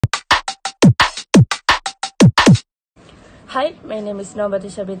Hi, my name is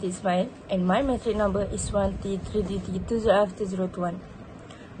Pbt Ismail and my metric number is 1T3DT20F2021.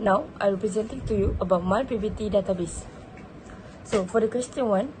 Now, I will be presenting to you about my PBT database. So, for the question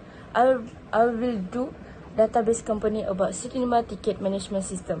 1, I will do database company about cinema ticket management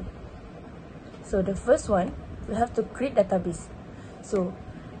system. So, the first one, we have to create database. So,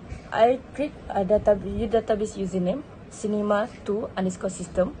 I create a database username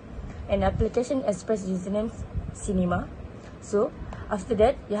cinema2_system and application express username cinema. So, after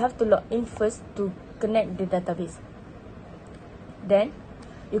that, you have to log in first to connect the database. Then,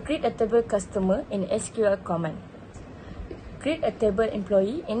 you create a table customer in SQL command. Create a table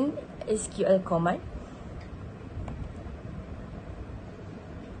employee in SQL command.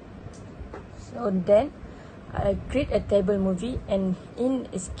 So, then, I create a table movie and in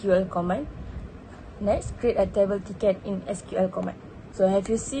SQL command. Next, create a table ticket in SQL command. So, have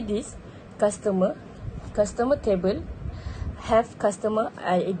you see this customer table have customer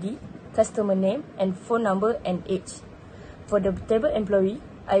ID, customer name and phone number and age. For the table employee,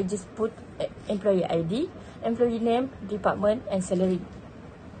 I just put employee ID, employee name, department and salary.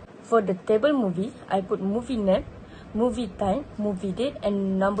 For the table movie, I put movie name, movie time, movie date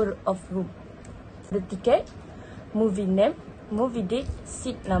and number of room. The ticket, movie name, movie date,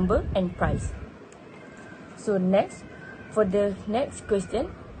 seat number and price. So next, for the next question,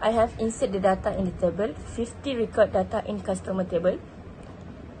 I have insert the data in the table, 50 record data in customer table,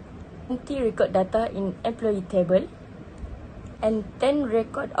 20 record data in employee table, and 10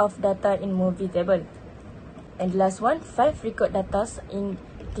 record of data in movie table. And last one, 5 record data in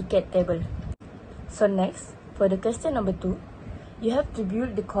ticket table. So next, for the question number 2, you have to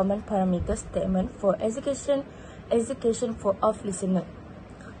build the command parameter statement for execution of listener.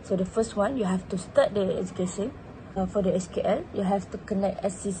 So the first one, you have to start the execution. For the SQL, you have to connect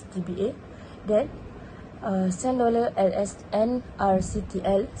assist_dba, then send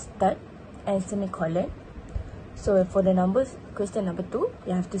 $LSNRCTL start and semicolon. So for the numbers, question number 2,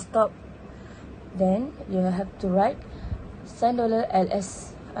 you have to stop. Then you have to write send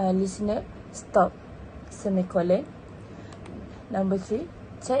 $LS listener stop semicolon. Number 3,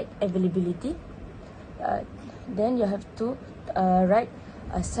 check availability. Then you have to write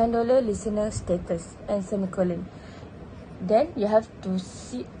send $listener status and semicolon. Then you have to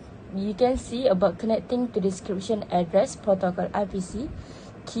see, you can see about connecting to description address protocol IPC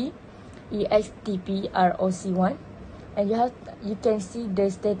key EXTPROC1, and you can see the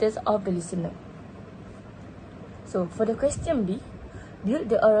status of the listener. So for the question B, build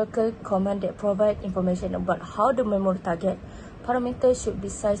the Oracle command that provide information about how the memory target parameter should be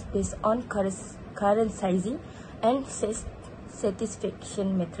sized based on current sizing and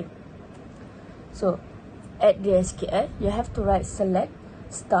satisfaction metric. So at the SQL, you have to write select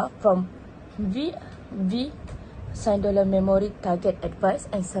star from V $memory target advice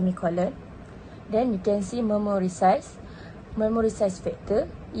and semicolon. Then you can see memory size factor,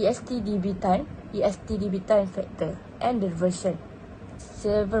 ESTDB time factor, and the version.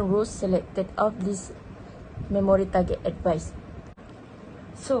 7 rows selected of this memory target advice.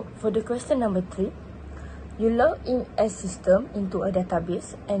 So for the question number 3, you log in as system into a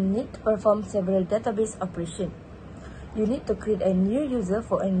database and need to perform several database operations. You need to create a new user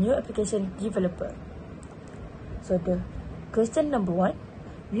for a new application developer. So the question number 1,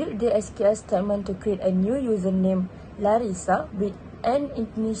 build the SQL statement to create a new user named Larissa with an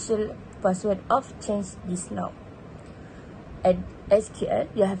initial password of change this now. At SQL,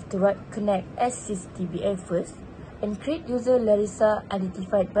 you have to write connect assist_dba first and create user Larissa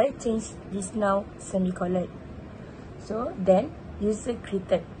identified by change this now semicolon. So then user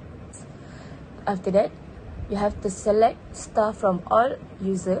created. After that, you have to select star from all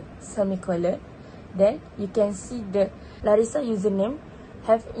user semicolon. Then you can see the Larissa username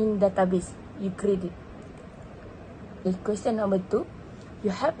have in database you created. The question number 2,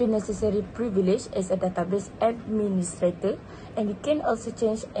 you have the necessary privilege as a database administrator and you can also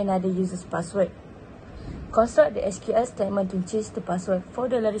change another user's password. Construct the SQL statement to change the password for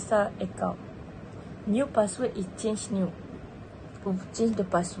the Larissa account. New password is change new. To change the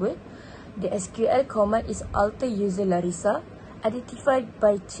password, the SQL command is alter user Larissa identified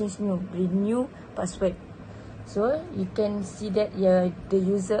by change new, renew password. So you can see that the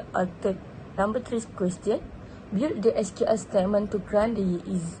user altered. Number 3 question, build the SQL statement to grant the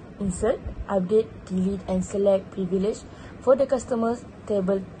insert, update, delete and select privilege for the customer's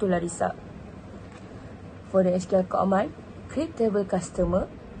table to Larissa. For the SQL command, create table customer,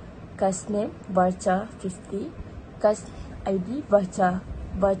 cast name varchar 50, cast ID varchar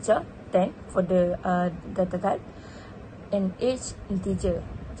 10 for the data type, and age integer.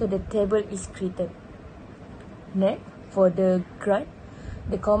 So the table is created. Next, For the grant,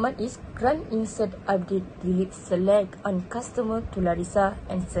 the command is grant insert update delete select on customer to Larissa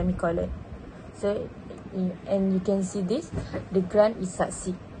and semicolon. So, and you can see this, the grant is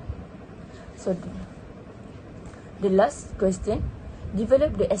succeed. So, the last question,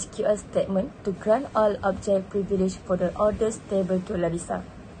 develop the SQL statement to grant all object privilege for the orders table to Larissa.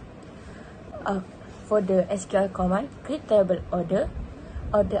 For the SQL command, create table order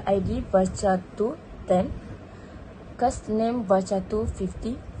ID varchar2 10, cast name varchar2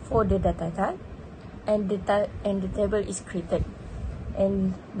 50 for the data type, and the table is created.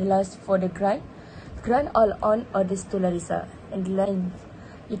 And the last, for the grant all on orders to Larissa, and the line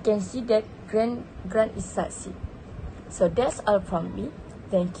you can see that grant is succeed. So that's all from me.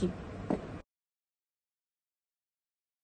 Thank you.